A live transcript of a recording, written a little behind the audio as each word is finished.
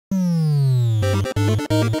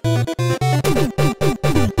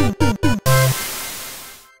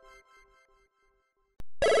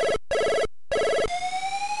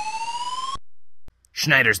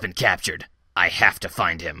Schneider's been captured. I have to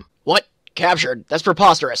find him. What? Captured? That's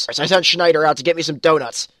preposterous. I sent Schneider out to get me some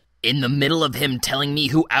donuts. In the middle of him telling me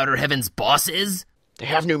who Outer Heaven's boss is? They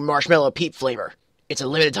have new marshmallow peep flavor. It's a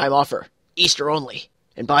limited time offer. Easter only.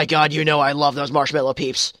 And by God, you know I love those marshmallow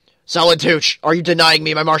peeps. Solid Tooch, are you denying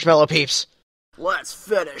me my marshmallow peeps? Let's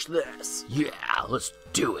finish this. Yeah, let's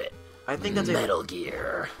do it. I think that's Metal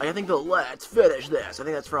Gear. I think the let's finish this. I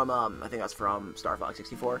think that's from Star Fox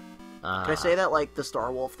 64. Can I say that, like, the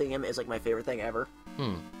Star Wolf theme is, like, my favorite thing ever?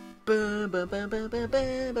 You're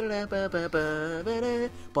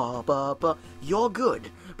good,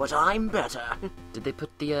 but I'm better. Did they put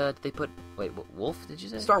wait, Wolf, did you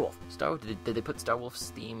say? Star Wolf. Did they put Star Wolf's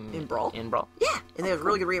theme In Brawl? In Brawl? Yeah, and they have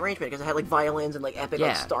really good rearrangement, because it had, like, violins and, like, epic,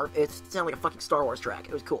 like, it sounded like a fucking Star Wars track.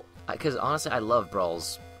 It was cool. Because, honestly, I love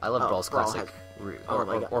Brawl's Brawl classic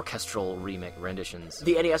has- orchestral remake renditions.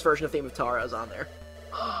 The NES version of Theme of Tara is on there.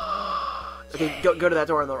 Okay, go to that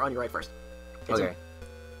door on your right first. Okay.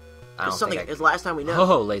 I don't think Because last time we know...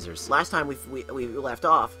 Oh, lasers. Last time we left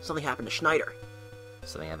off, something happened to Schneider.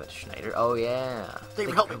 Something happened to Schneider? Oh, yeah. They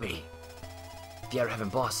were helping me. The Outer Heaven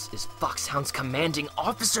boss is Foxhound's commanding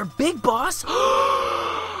officer, Big Boss?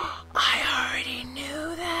 I already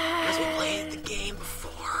knew that. Because we played the game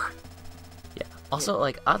before. Yeah. Also,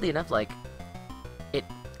 like, oddly enough, like, it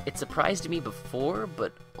surprised me before,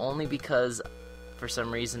 but only because, for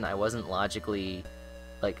some reason, I wasn't logically,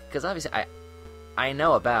 like, because obviously I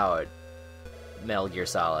know about Metal Gear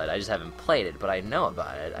Solid. I just haven't played it, but I know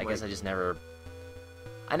about it. I guess I just never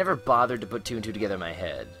bothered to put two and two together in my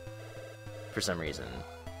head for some reason.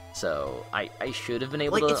 So I should have been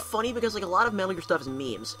able to. Like, it's funny because, like, a lot of Metal Gear stuff is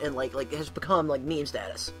memes and like has become like meme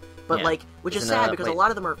status. But Yeah. like, which is sad because a lot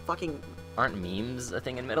of them are fucking. Aren't memes a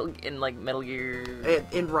thing in Metal Gear?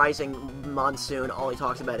 In Rising Monsoon, all he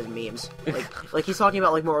talks about is memes. Like he's talking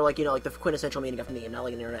about, like, more like, you know, like the quintessential meaning of meme, not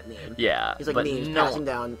like an internet meme. Yeah, He's like but memes passing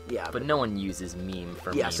down. Yeah, but no one uses meme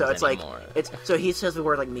for memes so it's anymore. like so he says the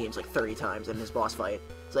word like memes like 30 times in his boss fight.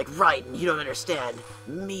 It's like, right, and you don't understand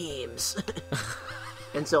memes.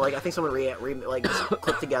 And so, like, I think someone just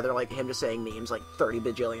clipped together like him just saying memes like 30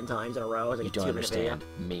 bajillion times in a row. Like, you don't understand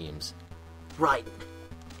memes. Right.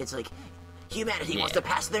 It's like, humanity wants to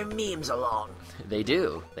pass their memes along. They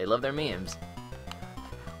do. They love their memes.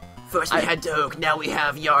 First we had Doge, now we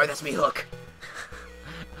have Yar, that's me Hook.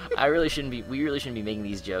 We really shouldn't be making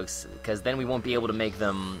these jokes, because then we won't be able to make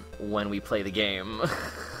them when we play the game.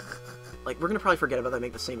 Like, we're gonna probably forget about that and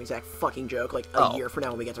make the same exact fucking joke, like, a year from now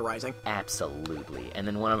when we get to Rising. Absolutely. And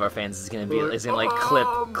then one of our fans is gonna like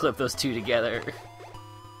clip those two together.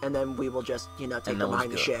 And then we will just, you know, take them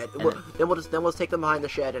behind the shed. Then we'll just take them behind the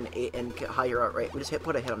shed and hire out, right? We just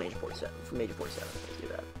put a hit on Major 47 from Major 47. Let's do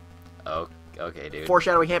that. Oh, okay, dude.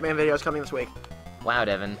 Foreshadowing Hitman videos coming this week. Wow,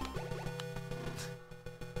 Devin.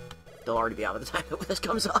 They'll already be out by the time that this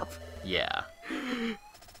comes up. Yeah.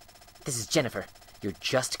 This is Jennifer. You're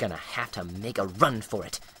just gonna have to make a run for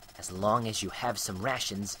it. As long as you have some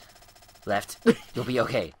rations left, you'll be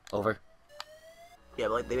okay. Over. Yeah,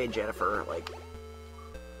 but, like, they made Jennifer, like...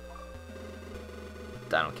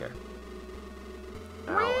 I don't care.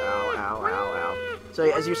 Ow, ow, ow, ow, ow. So,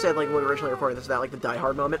 as you said, like, when we were originally recording this, is that, like, the Die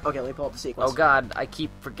Hard moment? Okay, let me pull up the sequence. Oh god, I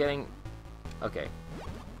keep forgetting... Okay.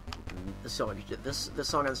 This song on the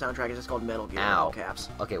soundtrack is just called Metal Gear, Ow. in all caps.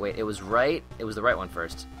 Okay, wait, it was the right one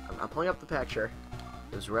first. I'm pulling up the picture.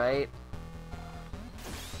 It was right.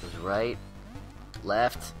 It was right.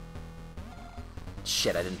 Left.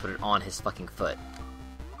 Shit, I didn't put it on his fucking foot.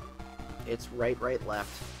 It's right, left.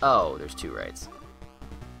 Oh, there's two rights.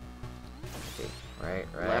 Okay,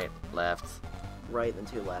 right, left. Right, then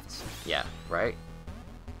two lefts. Yeah, right.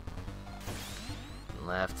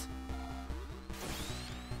 Left.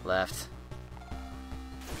 Left.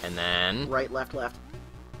 And then... Right, left.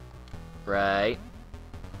 Right.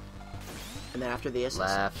 And then after this...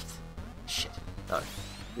 Left. Shit. Oh.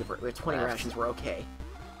 We have 20 left. rations, we're okay.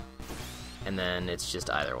 And then it's just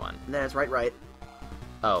either one. And then it's right.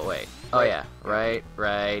 Oh, wait. Oh, Right. yeah. Right.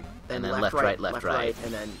 And then left, right.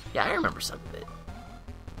 And then... Yeah, I remember some of it.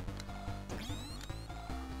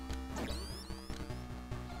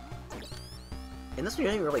 In this one, you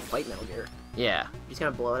don't even really fight Metal Gear. Yeah. You just kind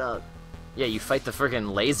of blow it up. Yeah, you fight the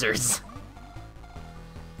friggin' lasers.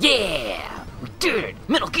 Yeah! We did it!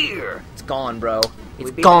 Metal Gear! It's gone, bro.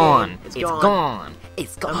 It's gone. It's gone.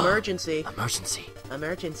 It's gone. Emergency.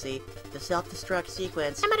 The self-destruct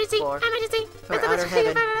sequence. Emergency. For Outer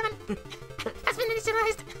Heaven. Has been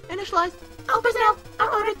initialized. Initialized. All personnel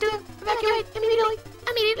are ordered to evacuate immediately.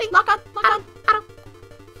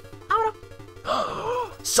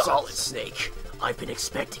 Snake. I've been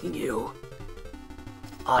expecting you.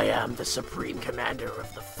 I am the Supreme Commander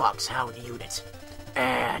of the Foxhound Unit,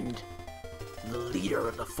 and the leader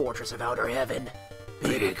of the Fortress of Outer Heaven,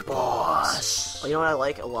 Big Boss. Well, you know what I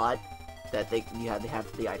like a lot? That they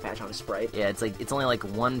have the eye patch on his sprite. Yeah, it's only like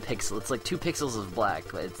 1 pixel. It's like 2 pixels of black,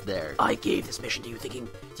 but it's there. I gave this mission to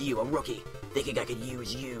you, a rookie, thinking I could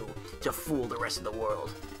use you to fool the rest of the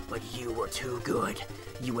world. But you were too good.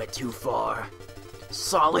 You went too far.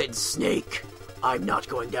 Solid Snake. I'm not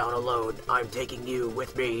going down alone. I'm taking you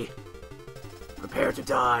with me. Prepare to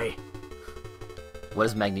die. What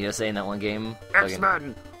does Magneto say in that one game?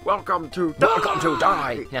 X-Men, welcome to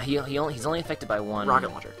die. Yeah, he's only affected by one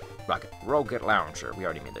rocket launcher. We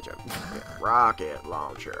already made that joke. Rocket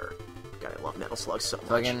launcher. God, I love Metal Slug so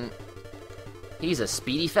much. He's a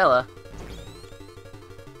speedy fella.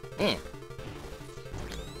 I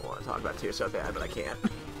want to talk about it too so bad, but I can't.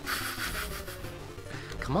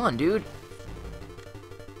 Come on, dude.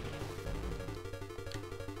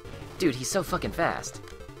 Dude, he's so fucking fast.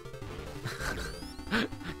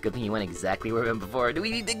 Good thing you went exactly where we went before. Do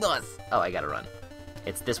we need Big Boss? Oh, I gotta run.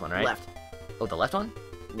 It's this one, right? Left. Oh, the left one?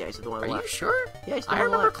 Yeah, he's the one on the the left. left. Are you sure? Yeah, he's the I one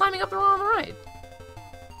on the remember left. climbing up the one on the right.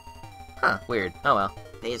 Huh, weird. Oh well.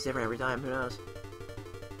 Hey, it's different every time, who knows?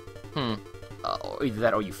 Oh, either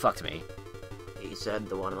that or you fucked me. He said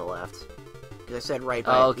the one on the left. Because I said right,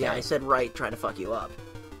 Oh, okay. Yeah, I said right trying to fuck you up.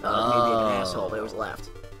 Me being an asshole, but it was left.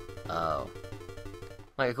 Oh.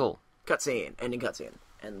 Okay, cool. Cutscene. Ending cutscene.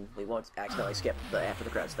 And we won't accidentally skip the after the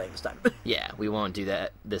credits thing this time. Yeah, we won't do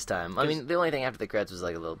that this time. I mean, the only thing after the credits was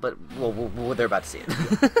like a little, but they're about to see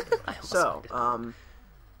it. So,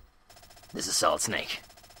 This is Solid Snake.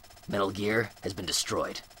 Metal Gear has been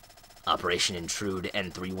destroyed. Operation Intrude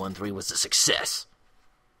N313 was a success.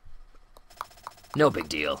 No big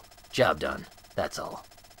deal. Job done. That's all.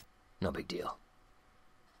 No big deal.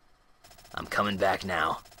 I'm coming back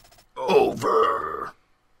now. Over.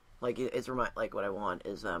 like, like, what I want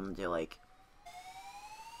is, to, like...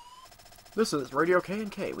 This is Radio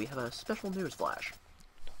K&K. We have a special news flash.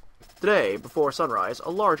 Today, before sunrise, a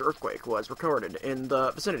large earthquake was recorded in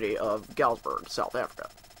the vicinity of Galsburg, South Africa.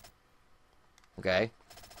 Okay.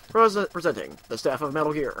 Presenting the staff of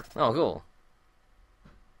Metal Gear. Oh, cool.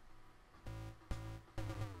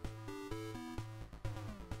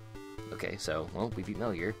 Okay, so, well, we beat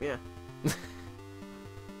Metal Gear. Yeah.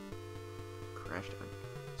 Crashed it.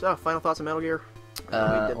 So, final thoughts on Metal Gear? We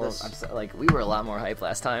did this. We were a lot more hype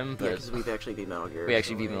last time, but Yeah, because we've actually beat Metal Gear. we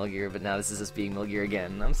actually beat Metal Gear, but now this is us beating Metal Gear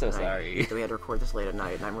again. I'm so sorry. We had to record this late at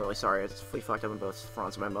night, and I'm really sorry. We fucked up on both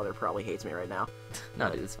fronts. My mother probably hates me right now. No,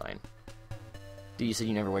 dude, it's fine. Dude, you said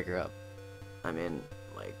you never wake her up. I mean,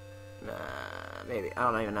 like, maybe.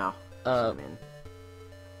 I don't even know.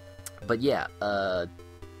 But yeah, I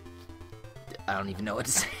don't even know what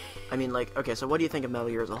to say. I mean, like, okay, so what do you think of Metal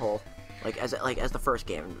Gear as a whole? Like, as the first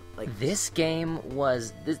game, like... This game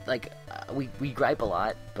was, we gripe a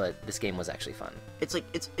lot, but this game was actually fun. It's like,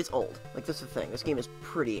 it's old. Like, that's the thing. This game is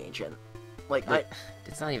pretty ancient. Like,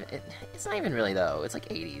 it's not even really, though. It's like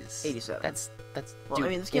 80s. 87. That's well, dude, I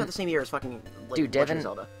mean, this came out the same year as fucking, like, dude, Legend Devin, of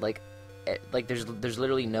Zelda. like, there's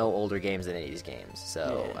literally no older games than 80s games.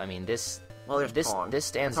 So, Yeah. I mean, this Pong. this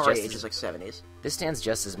stands Atari just age is like 70s. This stands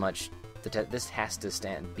just as much. This has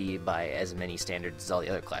to be by as many standards as all the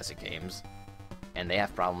other classic games, and they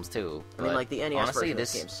have problems too. I mean, like, the NES honestly, version of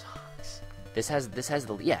this game sucks. This has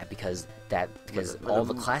the because all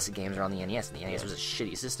the classic games are on the NES, and the NES was a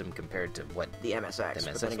shitty system compared to what The MSX.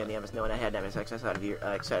 But then again, the MS... No, and I had MSX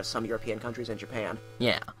outside of some European countries and Japan.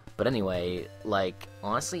 Yeah, but anyway, like,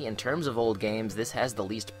 honestly, in terms of old games, this has the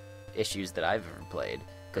least issues that I've ever played.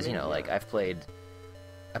 Because, you know, like, I played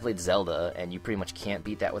Zelda, and you pretty much can't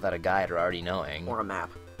beat that without a guide or already knowing. Or a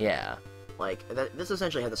map. Yeah. Like, this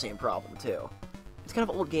essentially had the same problem, too. It's kind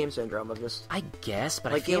of old game syndrome of just... I guess,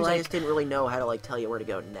 but like, I feel games like... I just didn't really know how to, like, tell you where to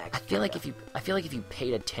go next. I feel like if you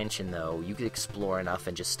paid attention, though, you could explore enough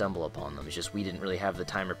and just stumble upon them. It's just we didn't really have the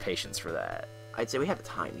time or patience for that. I'd say we had the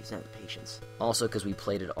time, we just didn't have the patience. Also, because we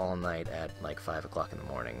played it all night at, like, 5 o'clock in the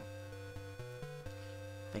morning.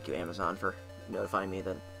 Thank you, Amazon, for notifying me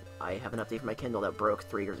that I have an update for my Kindle that broke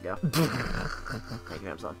 3 years ago. Thank you,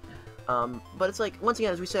 Amazon. But it's like, once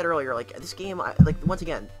again, as we said earlier, like, this game, once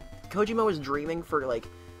again, Kojima was dreaming for,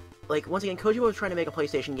 once again, Kojima was trying to make a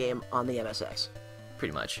PlayStation game on the MSX.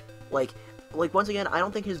 Pretty much. Like, once again, I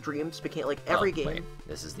don't think his dreams became, like, every game... Wait,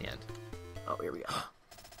 this is the end. Oh, here we go.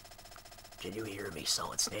 Can you hear me,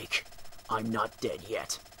 Solid Snake? I'm not dead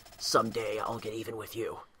yet. Someday I'll get even with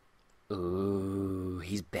you. Ooh,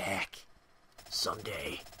 he's back.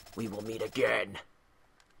 Someday we will meet again.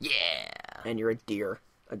 Yeah. And you're a deer.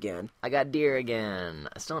 again. I got deer again.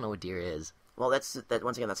 I still don't know what deer is. Well, that's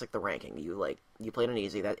once again, that's like the ranking. You played on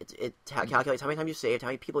easy. That it calculates how many times you saved, how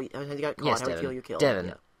many times you got caught, Yes, how many Devin. people you killed. Devin,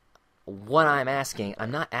 Yeah. what I'm asking,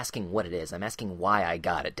 I'm not asking what it is. I'm asking why I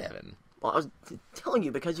got it, Devin. Well, I was telling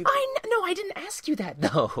you because you. No, I didn't ask you that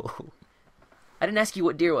though. I didn't ask you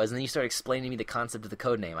what deer was, and then you started explaining to me the concept of the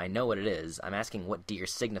code name. I know what it is. I'm asking what deer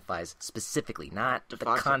signifies specifically, not the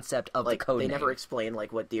concept of the code name. They never explain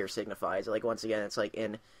like what deer signifies. Like once again, it's like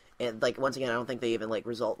and like once again, I don't think they even like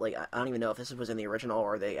I don't even know if this was in the original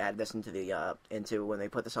or they add this into the into when they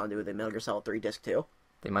put this onto the Metal Gear Solid 3 disc 2.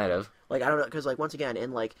 They might have. Like I don't know because like once again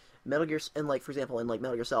in like Metal Gear for example in like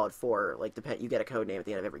Metal Gear Solid 4 like you get a code name at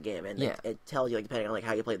the end of every game and it tells you like depending on like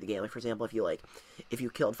how you played the game. Like for example if you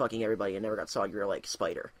killed fucking everybody and never got saw, you're like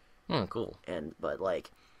Spider. Cool. But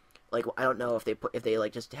like I don't know if they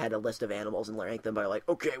like just had a list of animals and ranked them by like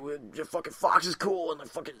okay the fucking fox is cool and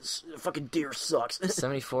the fucking deer sucks.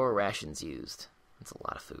 74 rations used. That's a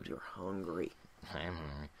lot of food. You're hungry. I'm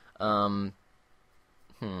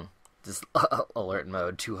hungry. This alert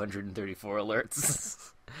mode, 234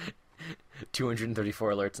 alerts.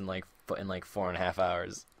 234 alerts in like 4.5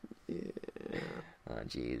 hours. Yeah. Oh,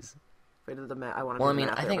 jeez. I want to do the Well, I mean,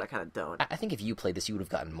 math I there, think but I kind of don't. I think if you played this, you would have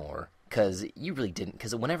gotten more. Because you really didn't.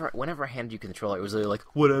 Because whenever I handed you controller, it was really like,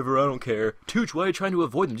 whatever, I don't care. Tooch, why are you trying to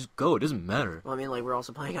avoid them? Just go. It doesn't matter. Well, I mean, like we're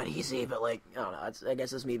also playing on easy, but like I don't know. I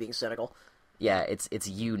guess it's me being cynical. Yeah, it's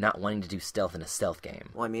you not wanting to do stealth in a stealth game.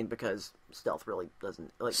 Well, I mean, because stealth really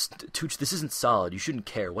doesn't like. Tooch, this isn't solid. You shouldn't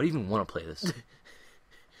care. Why do you even want to play this?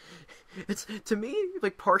 It's to me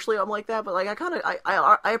like partially I'm like that, but like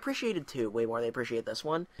I appreciated 2 way more than I appreciate this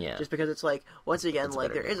one. Yeah. Just because it's like once again It's like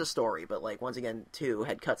better there is a story, but like once again 2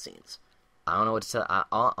 had cutscenes. I don't know what to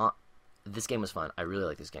tell. This game was fun. I really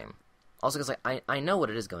like this game. Also, because like I know what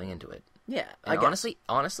it is going into it. Yeah. And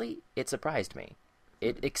honestly, it surprised me.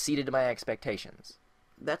 It exceeded my expectations.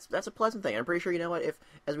 That's a pleasant thing. I'm pretty sure you know what if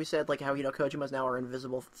as we said like how Kojima's now our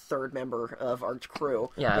invisible third member of our crew.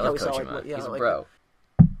 Yeah, I like love how we Kojima. saw, like, He's a like, bro.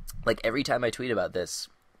 Like every time I tweet about this,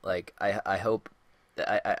 like I hope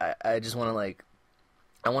I just want to like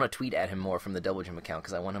I want to tweet at him more from the Double Jump account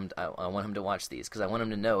because I want him to watch these because I want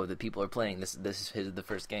him to know that people are playing this. This is the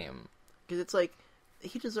first game. Because it's like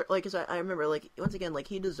he deserves like cause I remember like once again like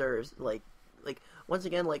he deserves like once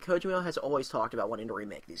again like Kojima has always talked about wanting to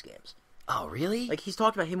remake these games. Oh really? Like he's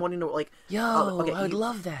talked about him wanting to like I would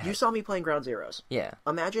love that. You saw me playing Ground Zeroes. Yeah.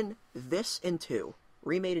 Imagine this in 2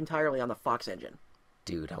 remade entirely on the Fox engine.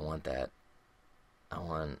 Dude, I want that. I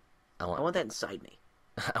want that inside me.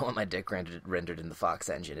 I want my dick rendered in the Fox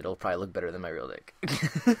engine. It'll probably look better than my real dick.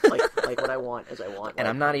 like what I want is I want. And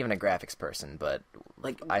I'm not even a graphics person, but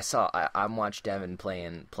like I watched Devin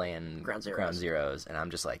playing Ground Zeroes, and I'm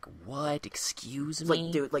just like, what? Excuse me?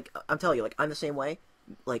 Like, dude, like I'm telling you, like I'm the same way.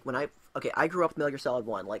 Like when I grew up with Metal Gear Solid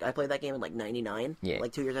 1. Like I played that game in like '99. Yeah.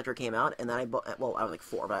 Like 2 years after it came out, and then I was like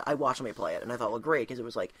 4, but I watched somebody play it, and I thought it looked great because it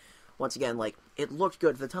was like. Once again, like, it looked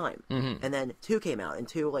good for the time. Mm-hmm. And then 2 came out, and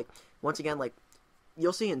 2, like, once again, like,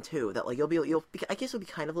 you'll see in 2 that, like, I guess you'll be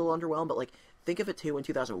kind of a little underwhelmed, but, like, think of it 2 in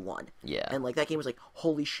 2001. Yeah. And, like, that game was like,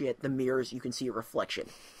 holy shit, the mirrors, you can see a reflection.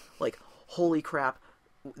 Like, holy crap,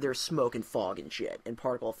 there's smoke and fog and shit, and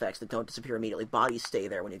particle effects that don't disappear immediately. Bodies stay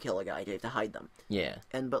there when you kill a guy, you have to hide them. Yeah.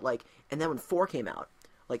 And then when 4 came out,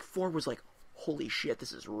 like, 4 was like, holy shit,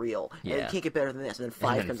 this is real. Yeah. And you can't get better than this. And then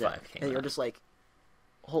 5 comes out, and you're just like,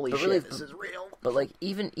 holy shit, really, this is real. But, like,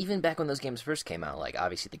 even back when those games first came out, like,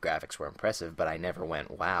 obviously the graphics were impressive, but I never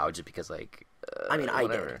went, wow, just because, like, I mean, I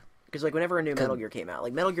whatever. did. Because, like, whenever a new Metal Gear came out,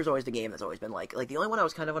 like, Metal Gear's always the game that's always been, like, the only one I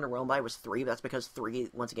was kind of underwhelmed by was 3, but that's because 3,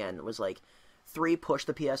 once again, was, like, 3 pushed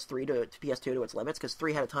the PS3 to PS2 to its limits, because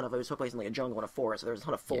 3 had a ton of, it was took place in, like, a jungle and a forest, so there was a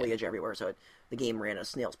ton of foliage everywhere, so the game ran at a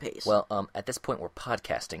snail's pace. Well, at this point, we're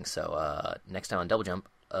podcasting, so, next time on Double Jump,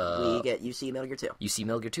 we get UC Metal Gear 2. UC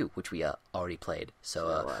Metal Gear 2, which we already played.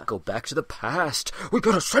 So, go back to the past. We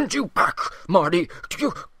gotta send you back, Marty.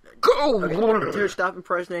 Go. Okay. Dude, stop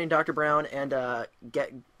impersonating Dr. Brown and go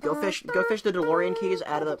fish the DeLorean keys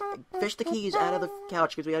out of the keys out of the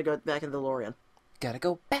couch because we gotta go back in the DeLorean. Gotta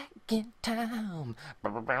go back in time.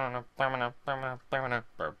 Dude,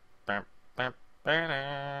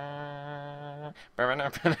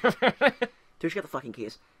 you got the fucking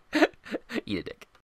keys. Eat a dick.